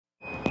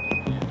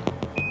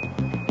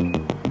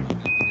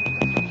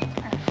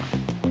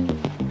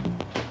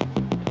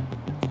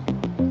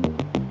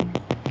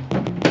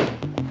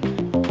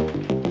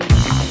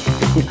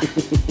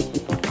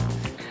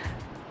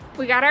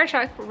We got our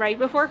truck right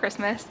before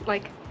Christmas,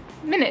 like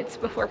minutes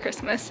before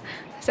Christmas.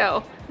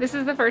 So this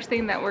is the first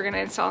thing that we're gonna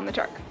install in the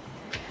truck.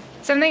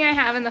 Something I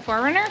have in the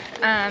 4Runner,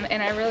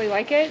 and I really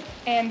like it.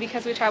 And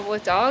because we travel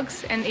with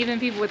dogs and even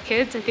people with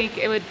kids, I think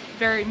it would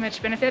very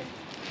much benefit.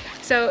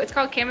 So it's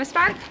called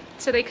Canvasback.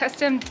 So they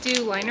custom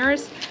do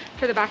liners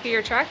for the back of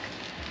your truck.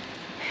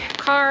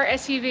 Car,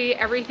 SUV,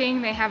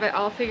 everything, they have it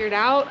all figured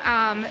out.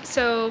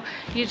 So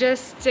you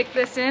just stick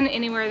this in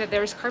anywhere that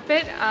there's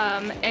carpet,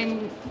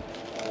 and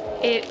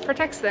it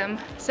protects them.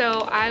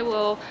 So I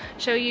will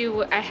show you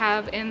what I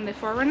have in the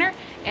 4Runner,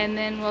 and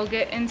then we'll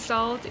get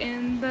installed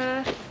in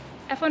the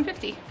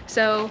F150.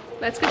 So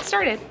let's get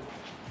started.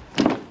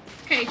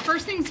 Okay,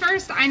 first things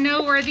first, I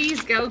know where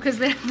these go because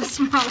they're the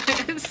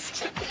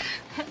smallest.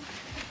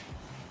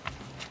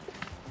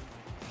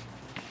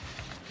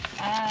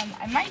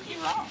 I might be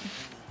wrong.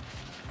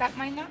 That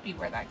might not be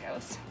where that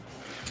goes.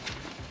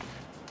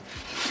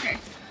 Okay,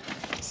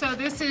 so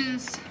this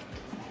is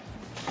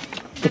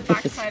the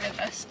back side of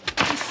this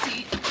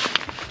seat.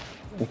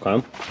 Okay.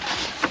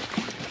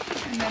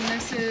 And then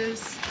this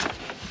is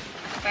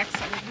the back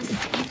side of this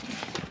seat.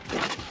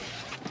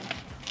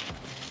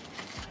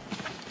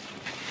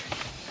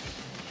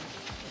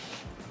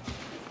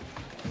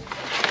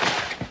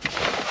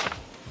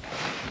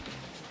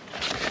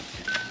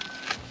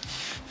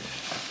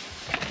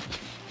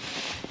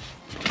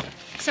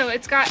 So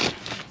it's got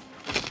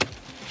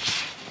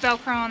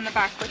Velcro on the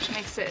back, which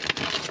makes it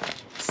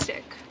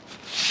stick.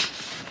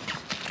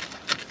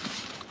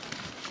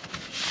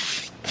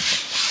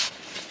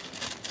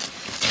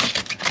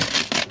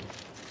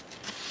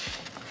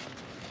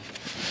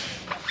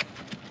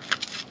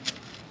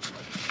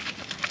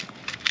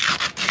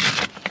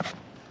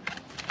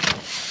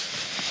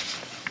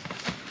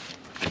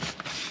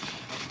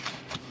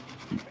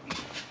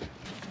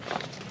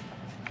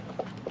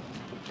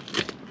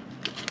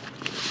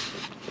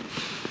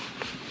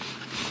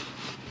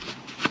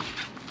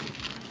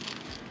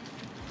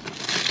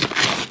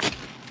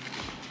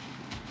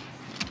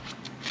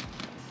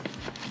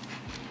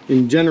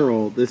 In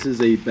general, this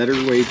is a better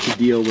way to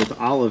deal with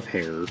olive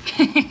hair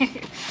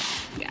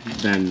Yeah.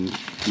 than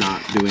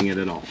not doing it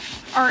at all.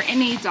 Or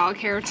any dog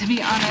hair, to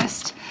be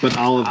honest. But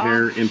olive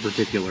hair in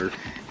particular.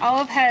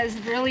 Olive has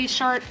really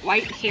sharp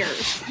white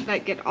hairs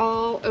that get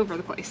all over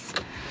the place.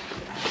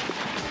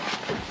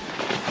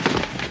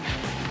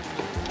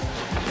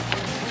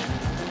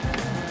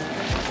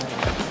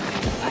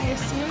 I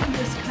assume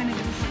this kind of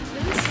goes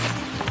like this.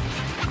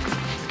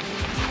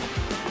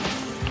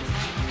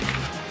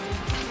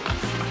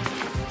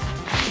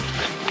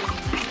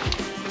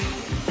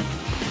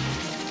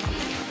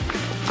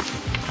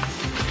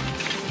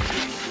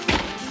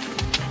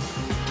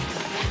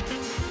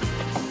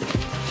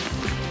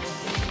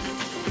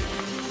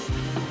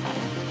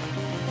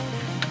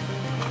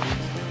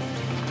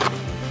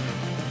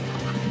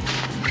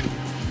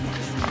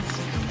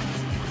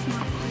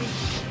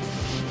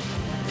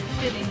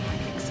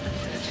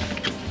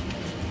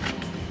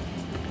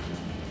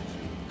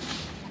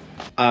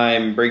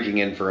 I'm breaking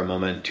in for a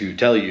moment to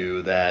tell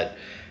you that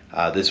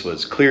this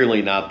was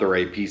clearly not the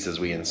right piece as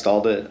we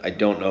installed it. I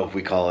don't know if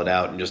we call it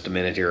out in just a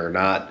minute here or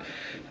not,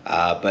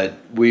 but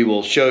we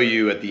will show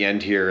you at the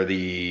end here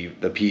the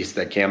piece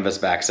that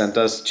Canvasback sent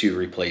us to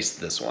replace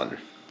this one.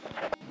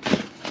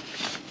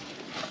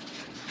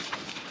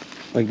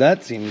 Like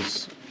that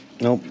seems,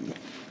 nope.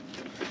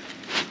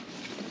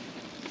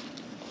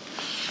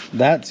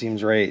 That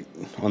seems right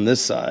on this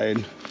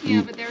side.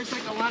 Yeah, but there's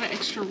like a lot of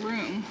extra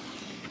room.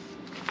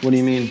 What do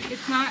you mean?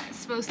 It's not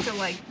supposed to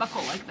like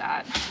buckle like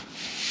that.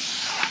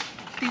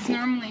 These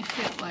normally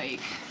fit like,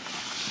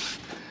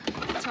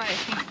 that's why I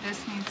think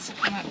this needs to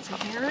come up to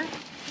here.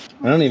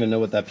 I don't even know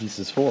what that piece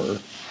is for.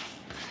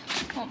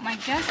 Well, my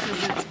guess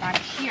is it's back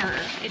here.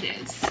 It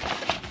is.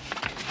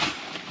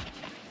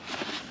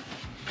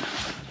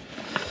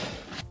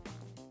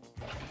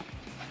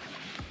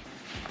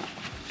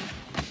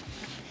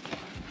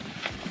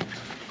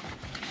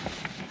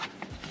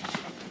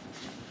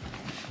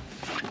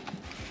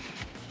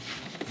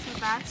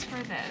 That's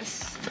for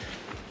this.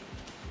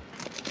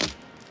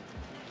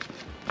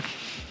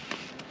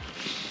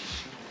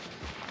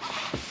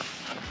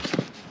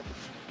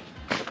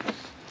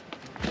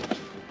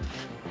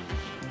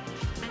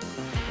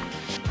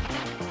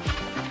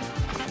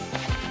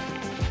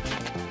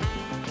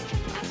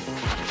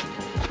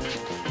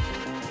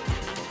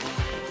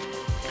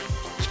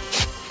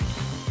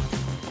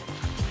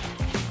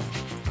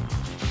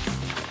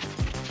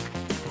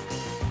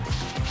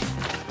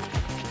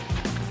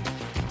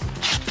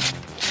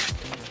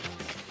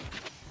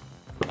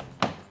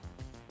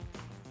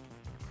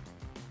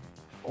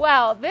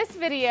 Well, this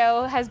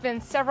video has been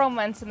several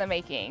months in the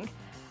making.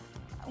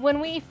 When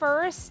we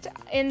first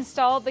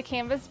installed the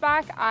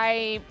Canvasback,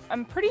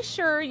 I'm pretty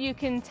sure you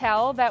can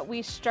tell that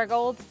we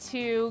struggled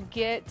to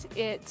get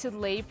it to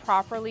lay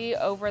properly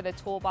over the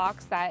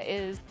toolbox that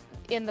is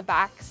in the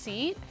back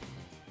seat.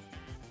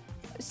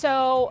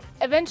 So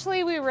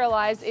eventually we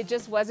realized it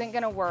just wasn't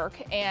gonna work,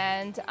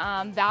 and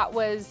that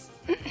was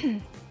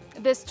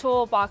this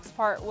toolbox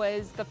part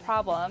was the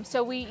problem.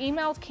 So we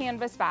emailed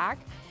Canvasback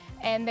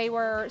and they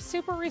were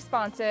super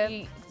responsive.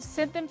 We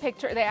sent them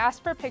pictures, they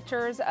asked for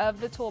pictures of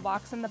the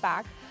toolbox in the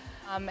back,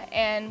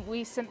 and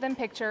we sent them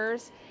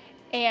pictures,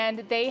 and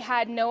they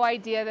had no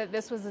idea that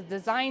this was a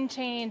design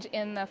change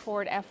in the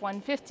Ford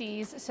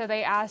F150s, so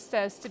they asked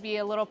us to be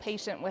a little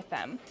patient with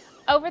them.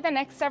 Over the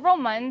next several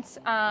months,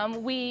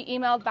 we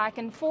emailed back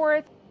and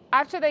forth.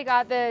 After they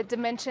got the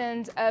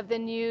dimensions of the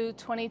new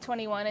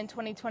 2021 and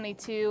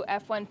 2022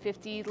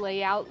 F150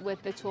 layout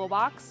with the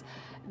toolbox,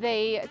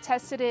 they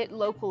tested it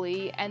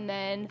locally and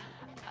then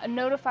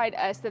notified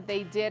us that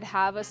they did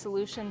have a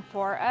solution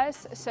for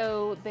us.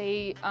 So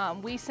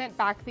we sent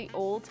back the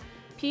old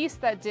piece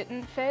that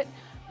didn't fit,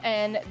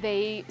 and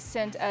they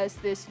sent us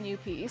this new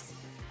piece.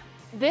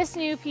 This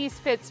new piece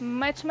fits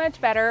much,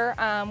 much better.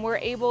 We're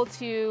able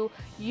to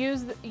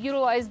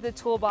utilize the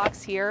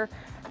toolbox here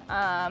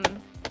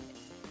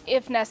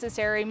if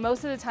necessary.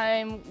 Most of the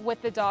time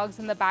with the dogs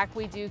in the back,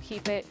 we do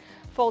keep it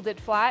folded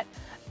flat.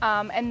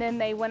 And then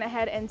they went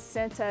ahead and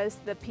sent us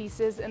the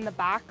pieces in the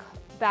back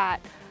that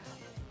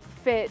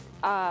fit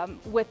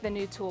with the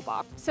new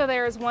toolbox. So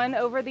there's one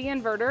over the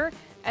inverter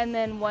and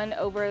then one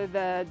over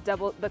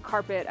the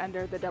carpet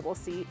under the double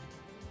seat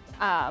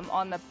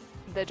on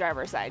the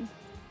driver's side.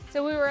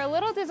 So we were a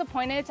little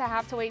disappointed to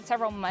have to wait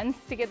several months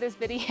to get this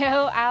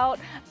video out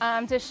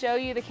to show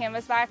you the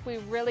Canvasback. We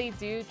really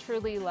do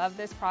truly love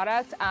this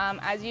product.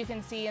 As you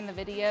can see in the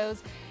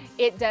videos,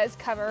 it does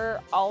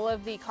cover all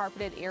of the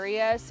carpeted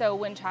area. So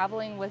when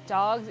traveling with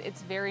dogs,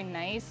 it's very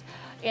nice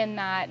in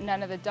that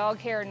none of the dog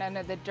hair, none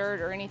of the dirt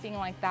or anything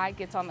like that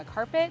gets on the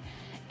carpet.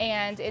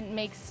 And it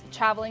makes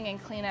traveling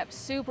and cleanup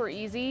super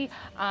easy.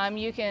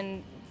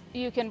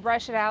 You can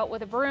brush it out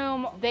with a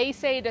broom. They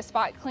say to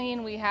spot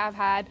clean. We have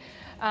had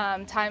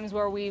times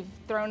where we've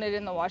thrown it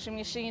in the washing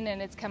machine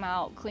and it's come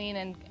out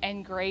clean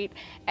and great,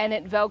 and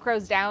it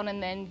Velcros down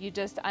and then you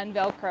just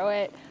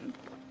unvelcro it.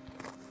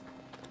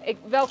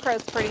 It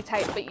Velcros pretty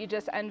tight, but you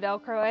just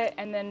unvelcro it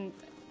and then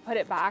put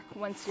it back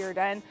once you're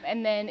done.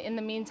 And then in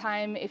the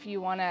meantime, if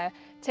you wanna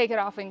take it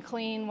off and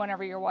clean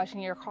whenever you're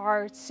washing your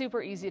car, it's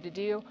super easy to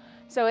do.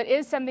 So it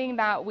is something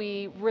that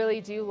we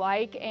really do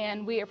like,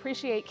 and we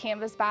appreciate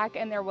Canvasback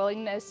and their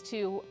willingness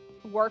to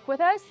work with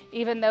us.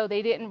 Even though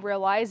they didn't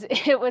realize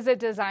it was a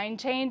design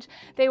change,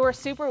 they were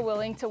super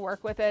willing to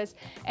work with us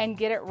and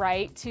get it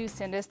right to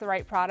send us the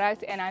right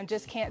product. And I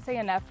just can't say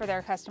enough for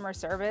their customer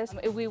service.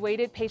 We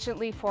waited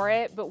patiently for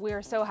it, but we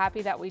are so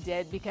happy that we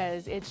did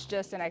because it's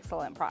just an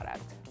excellent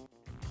product.